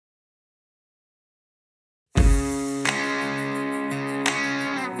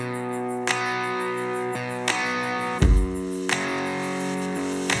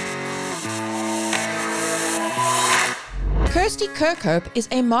Kirsty Kirkhope is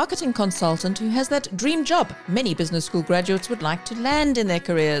a marketing consultant who has that dream job many business school graduates would like to land in their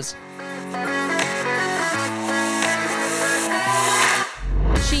careers.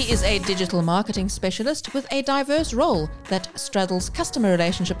 She is a digital marketing specialist with a diverse role that straddles customer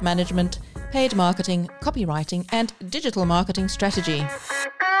relationship management, paid marketing, copywriting, and digital marketing strategy.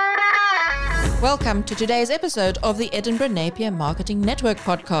 Welcome to today's episode of the Edinburgh Napier Marketing Network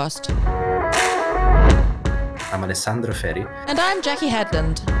podcast. I'm Alessandro Ferri. And I'm Jackie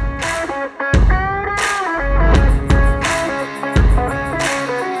Hadland.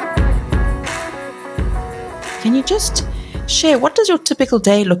 Can you just share, what does your typical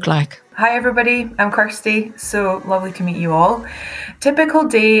day look like? Hi everybody, I'm Kirsty. So lovely to meet you all. Typical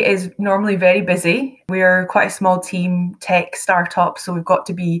day is normally very busy. We're quite a small team, tech startup, so we've got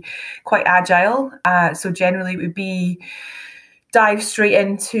to be quite agile. So generally it would be dive straight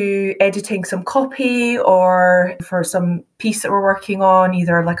into editing some copy or for some piece that we're working on,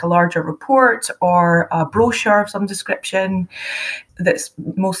 either like a larger report or a brochure of some description that's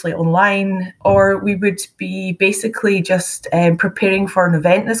mostly online, or we would be basically just preparing for an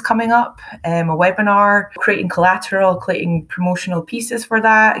event that's coming up, a webinar, creating collateral, creating promotional pieces for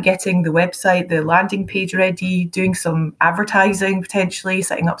that, getting the website, the landing page ready, doing some advertising, potentially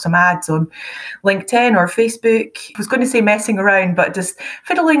setting up some ads on LinkedIn or Facebook. I was going to say messing around, but just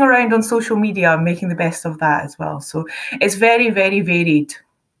fiddling around on social media and making the best of that as well. So it's very, very varied,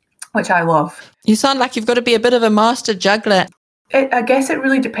 which I love. You sound like you've got to be a bit of a master juggler. I guess it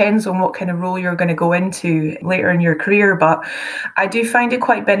really depends on what kind of role you're going to go into later in your career, but I do find it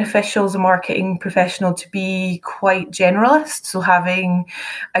quite beneficial as a marketing professional to be quite generalist, so having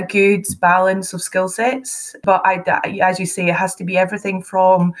a good balance of skill sets. But as you say, it has to be everything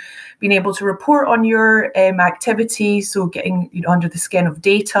from being able to report on your activity, so getting under the skin of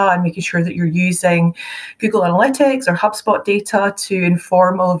data and making sure that you're using Google Analytics or HubSpot data to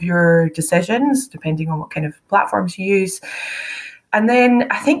inform all of your decisions, depending on what kind of platforms you use. And then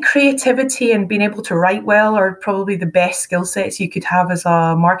I think creativity and being able to write well are probably the best skill sets you could have as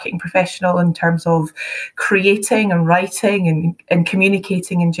a marketing professional in terms of creating and writing and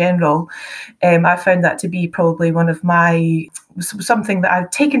communicating in general. I found that to be probably one of something that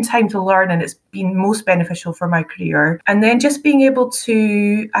I've taken time to learn, and it's been most beneficial for my career. And then just being able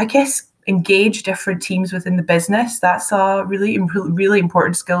to, I guess, engage different teams within the business. That's a really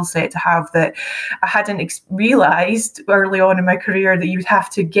important skill set to have that I hadn't realized early on in my career, that you would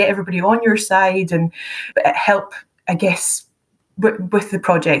have to get everybody on your side and help, I guess, with the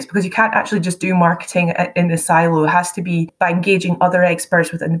projects, because you can't actually just do marketing in a silo. It has to be by engaging other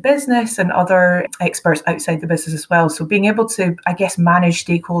experts within the business and other experts outside the business as well. So being able to, I guess, manage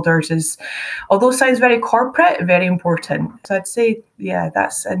stakeholders is, although it sounds very corporate, very important. So I'd say,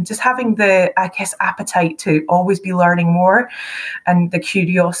 and just having the, I guess, appetite to always be learning more and the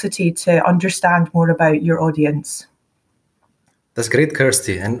curiosity to understand more about your audience. That's great,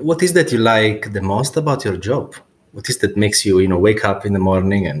 Kirsty. And what is that you like the most about your job? What is that makes you, wake up in the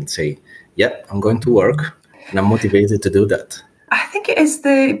morning and say, I'm going to work and I'm motivated to do that? I think it is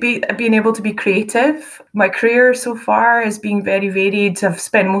being able to be creative. My career so far has been very varied. I've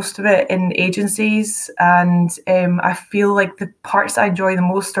spent most of it in agencies, and I feel like the parts I enjoy the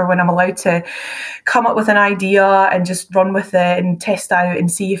most are when I'm allowed to come up with an idea and just run with it and test out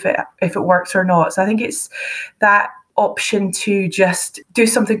and see if it works or not. So I think it's that option to just do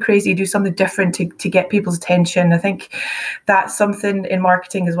something crazy, do something different to get people's attention. I think that's something in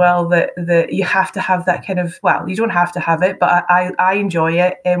marketing as well, that you have to have that kind of, well, you don't have to have it, but I enjoy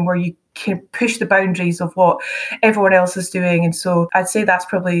it, where you can push the boundaries of what everyone else is doing. And so I'd say that's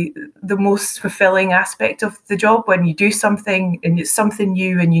probably the most fulfilling aspect of the job, when you do something and it's something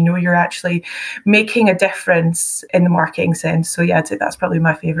new and you're actually making a difference in the marketing sense. So I'd say that's probably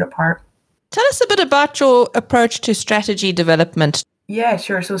my favorite part. Tell us a bit about your approach to strategy development. Yeah,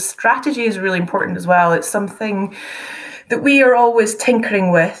 sure. So strategy is really important as well. It's something that we are always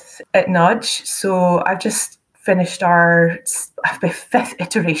tinkering with at Nudge. So I've just finished our fifth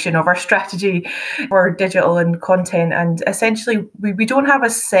iteration of our strategy for digital and content. And essentially, we don't have a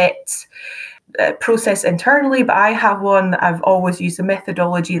set process internally, but I have one that I've always used, a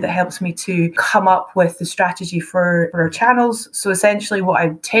methodology that helps me to come up with the strategy for our channels. So essentially what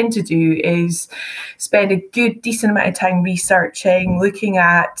I tend to do is spend a good decent amount of time researching, looking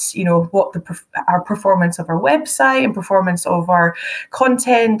at, what our performance of our website and performance of our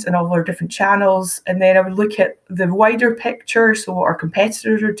content and all of our different channels. And then I would look at the wider picture, so what our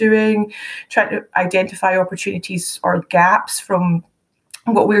competitors are doing, trying to identify opportunities or gaps from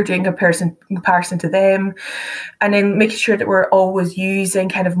what we're doing in comparison to them, and then making sure that we're always using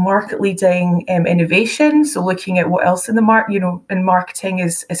kind of market leading innovation. So looking at what else in the market, in marketing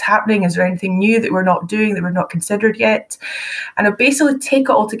is happening. Is there anything new that we're not doing, that we're not considered yet? And I basically take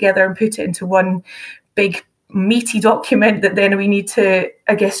it all together and put it into one big meaty document that then we need to,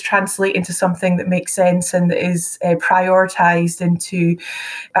 I guess, translate into something that makes sense and that is prioritized into,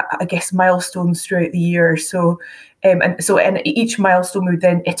 I guess, milestones throughout the year. So and each milestone we would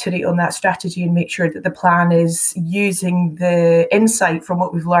then iterate on that strategy and make sure that the plan is using the insight from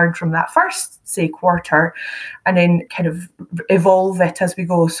what we've learned from that first, say, quarter, and then kind of evolve it as we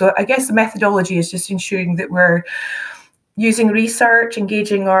go. So I guess the methodology is just ensuring that we're using research,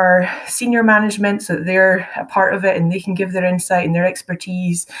 engaging our senior management so that they're a part of it and they can give their insight and their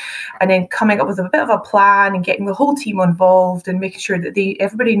expertise, and then coming up with a bit of a plan and getting the whole team involved and making sure that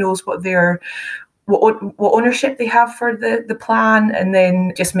everybody knows what ownership they have for the plan, and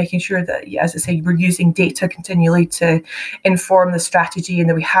then just making sure that, as I say, we're using data continually to inform the strategy and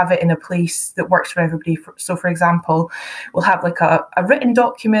that we have it in a place that works for everybody. So, for example, we'll have like a written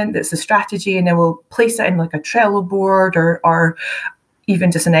document that's a strategy, and then we'll place it in like a Trello board or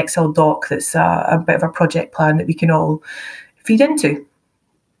even just an Excel doc that's a bit of a project plan that we can all feed into.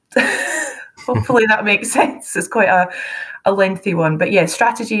 Hopefully that makes sense. It's quite a lengthy one, but yeah,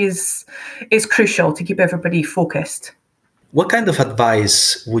 strategy is crucial to keep everybody focused. What kind of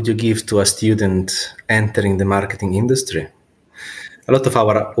advice would you give to a student entering the marketing industry? A lot of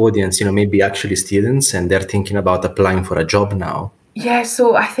our audience, may be actually students and they're thinking about applying for a job now. Yeah,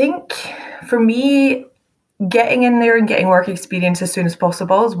 so I think for me, getting in there and getting work experience as soon as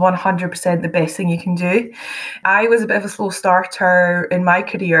possible is 100% the best thing you can do. I was a bit of a slow starter in my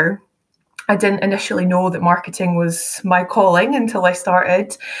career. I didn't initially know that marketing was my calling until I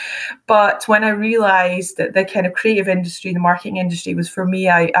started. But when I realized that the kind of creative industry, the marketing industry was for me,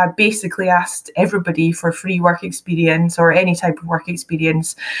 I basically asked everybody for free work experience or any type of work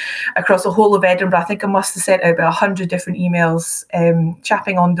experience across the whole of Edinburgh. I think I must have sent out about 100 different emails,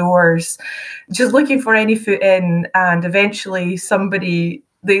 chapping on doors, just looking for any foot in. And eventually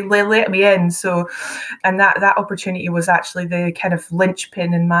they let me in. So, and that opportunity was actually the kind of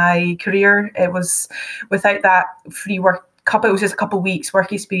linchpin in my career. It was without that free work. It was just a couple of weeks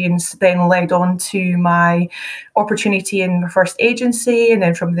work experience, then led on to my opportunity in my first agency, and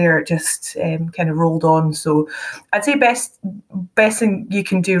then from there it just kind of rolled on. So I'd say best thing you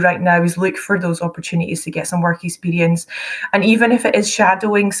can do right now is look for those opportunities to get some work experience. And even if it is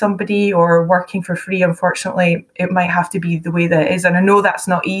shadowing somebody or working for free, unfortunately, it might have to be the way that it is. And I know that's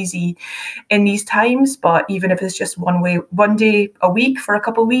not easy in these times, but even if it's just one day a week for a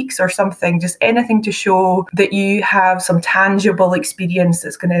couple of weeks or something, just anything to show that you have some tangible experience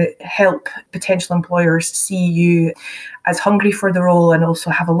that's going to help potential employers see you as hungry for the role and also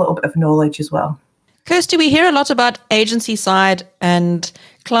have a little bit of knowledge as well. Kirsty, we hear a lot about agency side and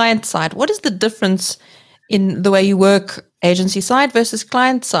client side. What is the difference in the way you work agency side versus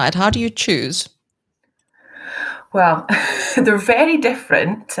client side? How do you choose? Well, they're very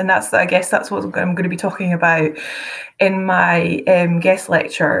different, and I guess that's what I'm going to be talking about in my guest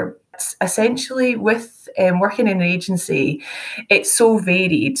lecture. Essentially, with working in an agency, it's so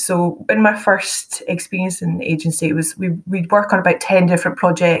varied. So in my first experience in agency, we'd work on about 10 different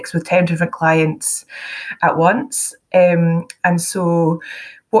projects with 10 different clients at once. And so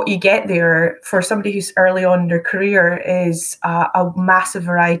what you get there for somebody who's early on in their career is a massive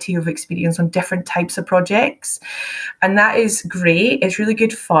variety of experience on different types of projects. And that is great. It's really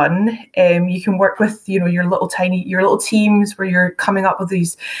good fun. You can work with, your little teams where you're coming up with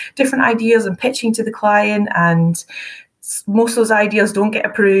these different ideas and pitching to the client, and most of those ideas don't get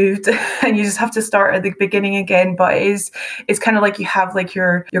approved and you just have to start at the beginning again. But it's kind of like you have like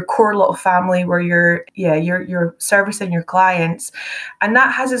your core little family where you're servicing your clients, and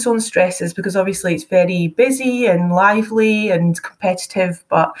that has its own stresses because obviously it's very busy and lively and competitive.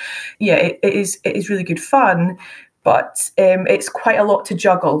 But yeah, it is really good fun, but it's quite a lot to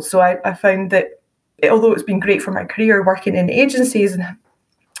juggle. So I found that although it's been great for my career working in agencies and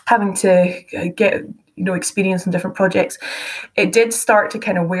having to get experience in different projects, it did start to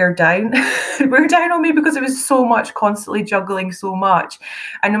kind of wear down on me because it was so much, constantly juggling so much.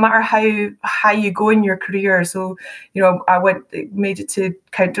 And no matter how high you go in your career, so I made it to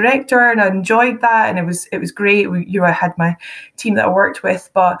account director, and I enjoyed that, and it was great. I had my team that I worked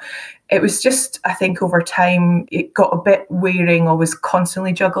with, but it was just, I think over time it got a bit wearing. I was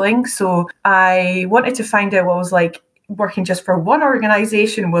constantly juggling, so I wanted to find out what it was like working just for one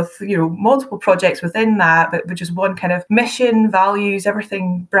organization with multiple projects within that, but just one kind of mission, values,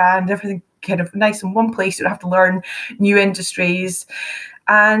 everything kind of nice in one place. You don't have to learn new industries.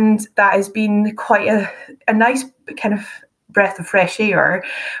 And that has been quite a nice kind of breath of fresh air,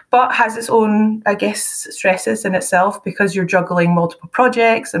 but has its own, I guess, stresses in itself, because you're juggling multiple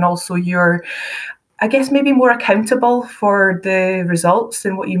projects, and also you're, I guess, maybe more accountable for the results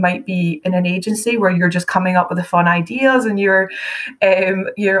than what you might be in an agency, where you're just coming up with the fun ideas and you're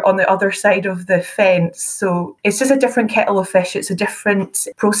on the other side of the fence. So it's just a different kettle of fish. It's a different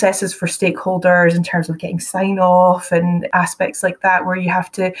processes for stakeholders in terms of getting sign off and aspects like that, where you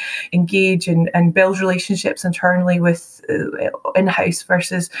have to engage and build relationships internally with in-house,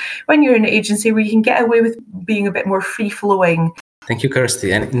 versus when you're in an agency where you can get away with being a bit more free-flowing. Thank you,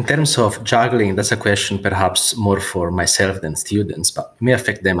 Kirsty. And in terms of juggling, that's a question perhaps more for myself than students, but it may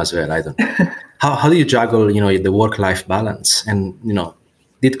affect them as well. I don't know. How do you juggle, the work-life balance? And,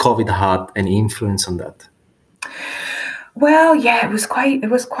 did COVID have any influence on that? Well, yeah, it was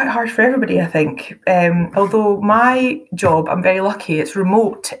quite hard for everybody, I think. Although my job, I'm very lucky, it's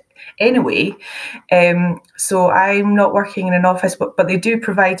remote anyway. So I'm not working in an office, but they do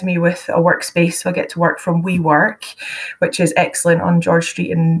provide me with a workspace. So I get to work from WeWork, which is excellent on George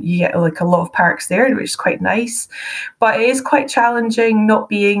Street, and you get like a lot of perks there, which is quite nice. But it is quite challenging not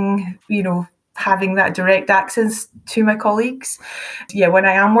being, having that direct access to my colleagues. Yeah, when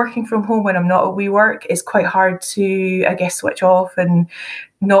I am working from home, when I'm not at WeWork, it's quite hard to, I guess, switch off and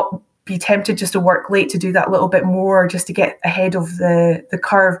not be tempted just to work late to do that little bit more, just to get ahead of the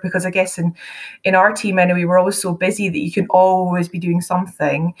curve. Because I guess in our team anyway, we're always so busy that you can always be doing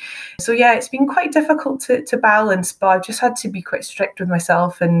something. So yeah, it's been quite difficult to balance, but I've just had to be quite strict with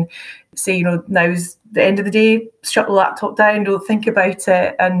myself and say, now's the end of the day, shut the laptop down, don't think about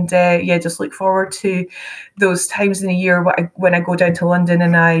it, and just look forward to those times in a year when I go down to London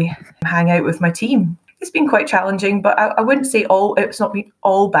and I hang out with my team. It's been quite challenging, but I wouldn't say it's not been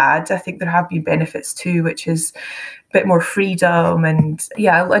all bad. I think there have been benefits too, which is a bit more freedom and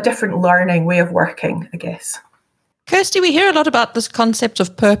a different learning way of working, I guess. Kirsty, we hear a lot about this concept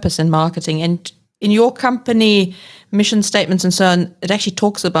of purpose in marketing, and in your company mission statements and so on, it actually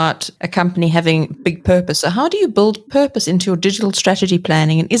talks about a company having big purpose. So how do you build purpose into your digital strategy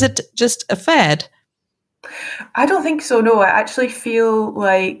planning? And is it just a fad? I don't think so, no. I actually feel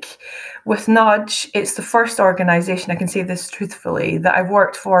like with Nudge, it's the first organisation, I can say this truthfully, that I've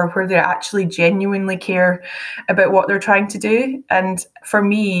worked for where they actually genuinely care about what they're trying to do. And for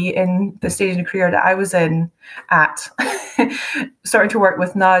me, in the stage of career that I was starting to work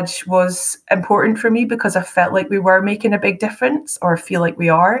with Nudge was important for me, because I felt like we were making a big difference, or feel like we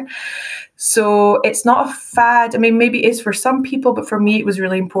are. So it's not a fad. I mean, maybe it is for some people, but for me, it was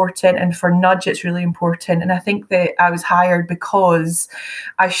really important. And for Nudge, it's really important. And I think that I was hired because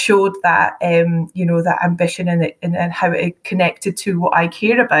I showed that, that ambition and how it connected to what I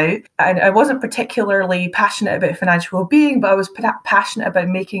care about. And I wasn't particularly passionate about financial well-being, but I was passionate about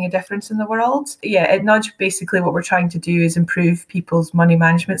making a difference in the world. Yeah, at Nudge, basically what we're trying to do is improve people's money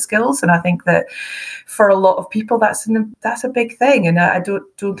management skills. And I think that for a lot of people, that's a big thing. And I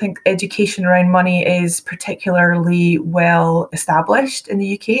don't think education around money is particularly well established in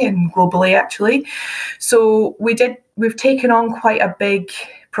the UK and globally, actually. So we've taken on quite a big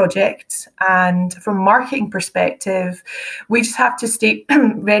project, and from a marketing perspective, we just have to stay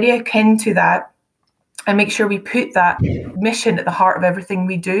very akin to that and make sure we put that mission at the heart of everything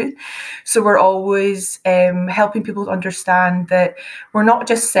we do. So we're always helping people to understand that we're not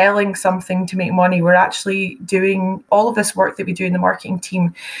just selling something to make money. We're actually doing all of this work that we do in the marketing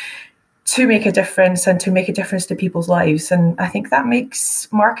team to make a difference and to make a difference to people's lives. And I think that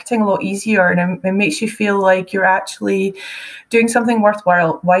makes marketing a lot easier, and it makes you feel like you're actually doing something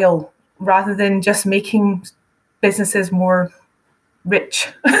worthwhile rather than just making businesses more rich.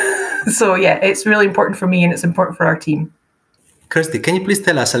 So yeah, it's really important for me, and it's important for our team. Kirsty, can you please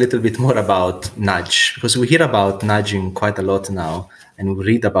tell us a little bit more about Nudge? Because we hear about nudging quite a lot now, and we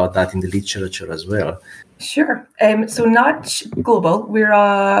read about that in the literature as well. Sure. So Nudge Global, we're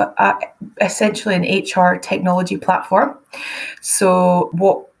essentially an HR technology platform. So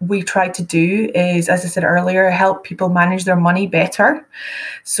what we try to do is, as I said earlier, help people manage their money better.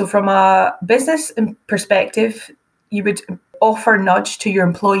 So from a business perspective, you would offer Nudge to your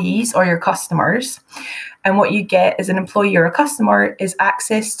employees or your customers. And what you get as an employee or a customer is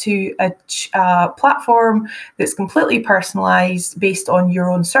access to a platform that's completely personalized based on your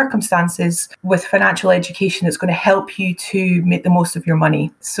own circumstances, with financial education that's going to help you to make the most of your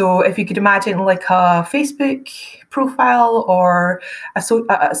money. So if you could imagine like a Facebook profile or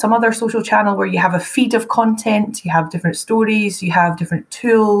some other social channel where you have a feed of content, you have different stories, you have different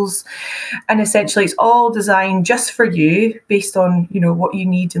tools, and essentially it's all designed just for you based on what you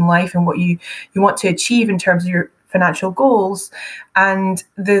need in life and what you want to achieve in terms of your financial goals. And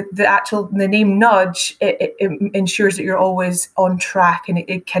the name nudge, it ensures that you're always on track, and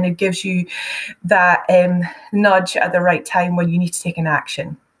it kind of gives you that nudge at the right time when you need to take an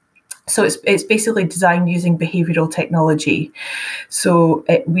action. So it's basically designed using behavioral technology. So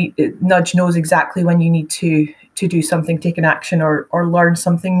nudge knows exactly when you need to do something, take an action, or learn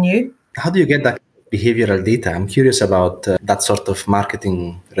something new. How do you get that behavioral data? I'm curious about that sort of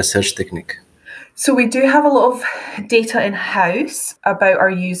marketing research technique. So we do have a lot of data in-house about our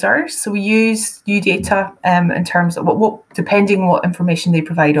users. So we use new data in terms of what depending what information they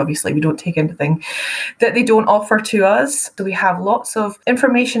provide. Obviously, we don't take anything that they don't offer to us. So we have lots of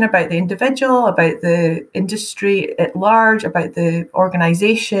information about the individual, about the industry at large, about the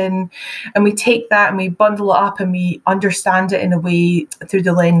organization. And we take that and we bundle it up and we understand it in a way through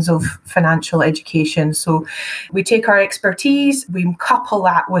the lens of financial education. So we take our expertise, we couple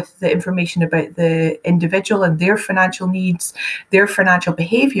that with the information about the individual and their financial needs, their financial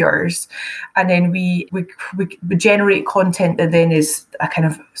behaviors, and then we generate content that then is a kind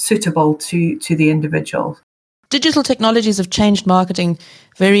of suitable to the individual. Digital technologies have changed marketing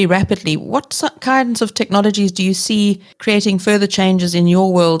very rapidly. What kinds of technologies do you see creating further changes in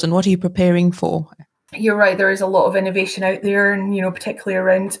your world, and what are you preparing for? You're right, there is a lot of innovation out there, and particularly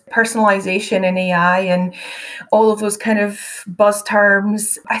around personalization and AI and all of those kind of buzz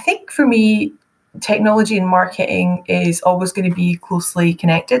terms. I think for me, technology and marketing is always going to be closely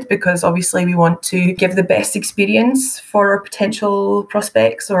connected, because obviously we want to give the best experience for our potential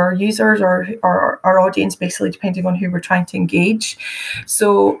prospects or users or our audience, basically, depending on who we're trying to engage.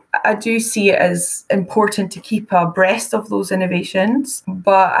 So I do see it as important to keep abreast of those innovations.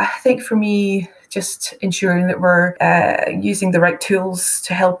 But I think for me, just ensuring that we're using the right tools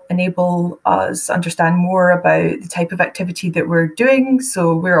to help enable us understand more about the type of activity that we're doing.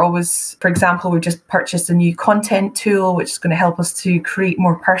 So we're always, for example, we just purchased a new content tool, which is going to help us to create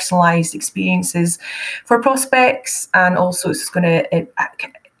more personalized experiences for prospects. And also it's going to,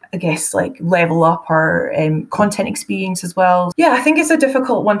 I guess, level up our content experience as well. Yeah, I think it's a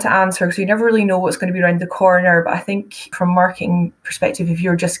difficult one to answer because you never really know what's going to be around the corner. But I think from a marketing perspective, if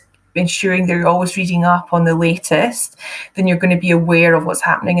you're just ensuring that you're always reading up on the latest, then you're going to be aware of what's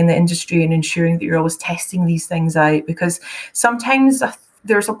happening in the industry and ensuring that you're always testing these things out, because sometimes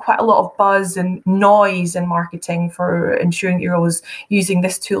there's quite a lot of buzz and noise in marketing for ensuring that you're always using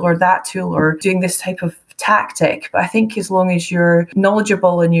this tool or that tool or doing this type of tactic. But I think as long as you're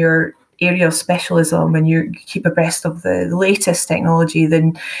knowledgeable in your area of specialism and you keep abreast of the latest technology,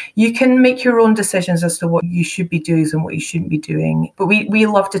 then you can make your own decisions as to what you should be doing and what you shouldn't be doing. But we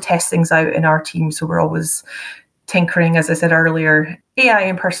love to test things out in our team, so we're always tinkering. As I said earlier, AI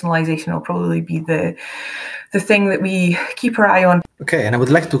and personalization will probably be the thing that we keep our eye on. Okay, and I would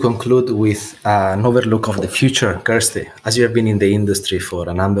like to conclude with an overlook of the future. Kirsty, as you have been in the industry for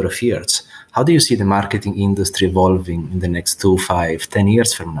a number of years, how do you see the marketing industry evolving in the next 2, 5, 10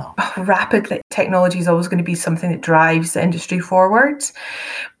 years from now? Rapidly. Technology is always going to be something that drives the industry forward.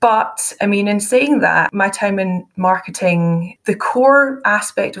 But I mean, in saying that, my time in marketing, the core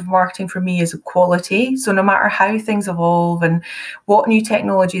aspect of marketing for me is quality. So no matter how things evolve and what new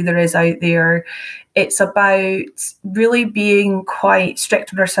technology there is out there, it's about really being quite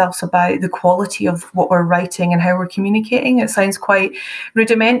strict on ourselves about the quality of what we're writing and how we're communicating. It sounds quite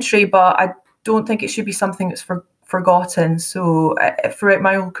rudimentary, but I don't think it should be something that's forgotten. So throughout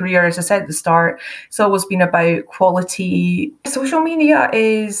my whole career, as I said at the start, it's always been about quality. Social media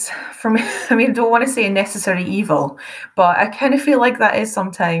is, for me, I don't want to say a necessary evil, but I kind of feel like that is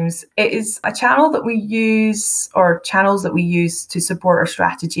sometimes. It is a channel that we use, or channels that we use to support our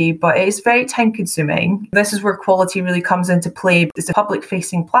strategy, but it is very time consuming. This is where quality really comes into play. It's a public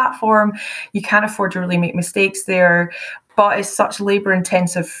facing platform. You can't afford to really make mistakes there. But it's such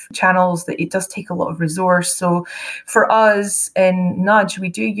labour-intensive channels that it does take a lot of resource. So for us in Nudge, we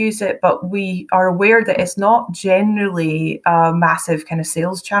do use it, but we are aware that it's not generally a massive kind of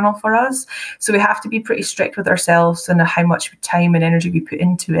sales channel for us. So we have to be pretty strict with ourselves and how much time and energy we put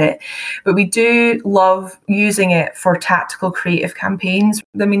into it. But we do love using it for tactical creative campaigns.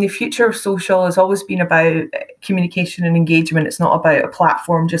 I mean, the future of social has always been about communication and engagement. It's not about a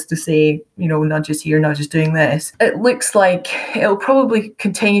platform just to say, Nudge is here, Nudge is doing this. It looks like it'll probably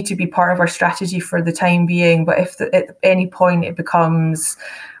continue to be part of our strategy for the time being, but if at any point it becomes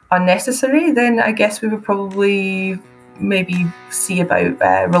unnecessary, then I guess we would probably maybe see about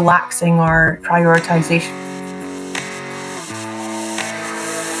relaxing our prioritization.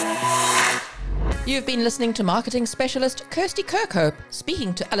 You've been listening to marketing specialist Kirsty Kirkhope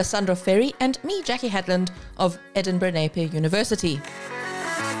speaking to Alessandro Ferri and me, Jackie Hadland of Edinburgh Napier University.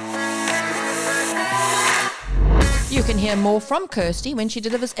 You can hear more from Kirsty when she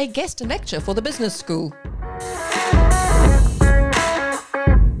delivers a guest lecture for the business school.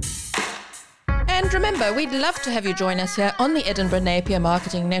 And remember, we'd love to have you join us here on the Edinburgh Napier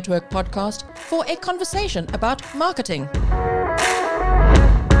Marketing Network podcast for a conversation about marketing.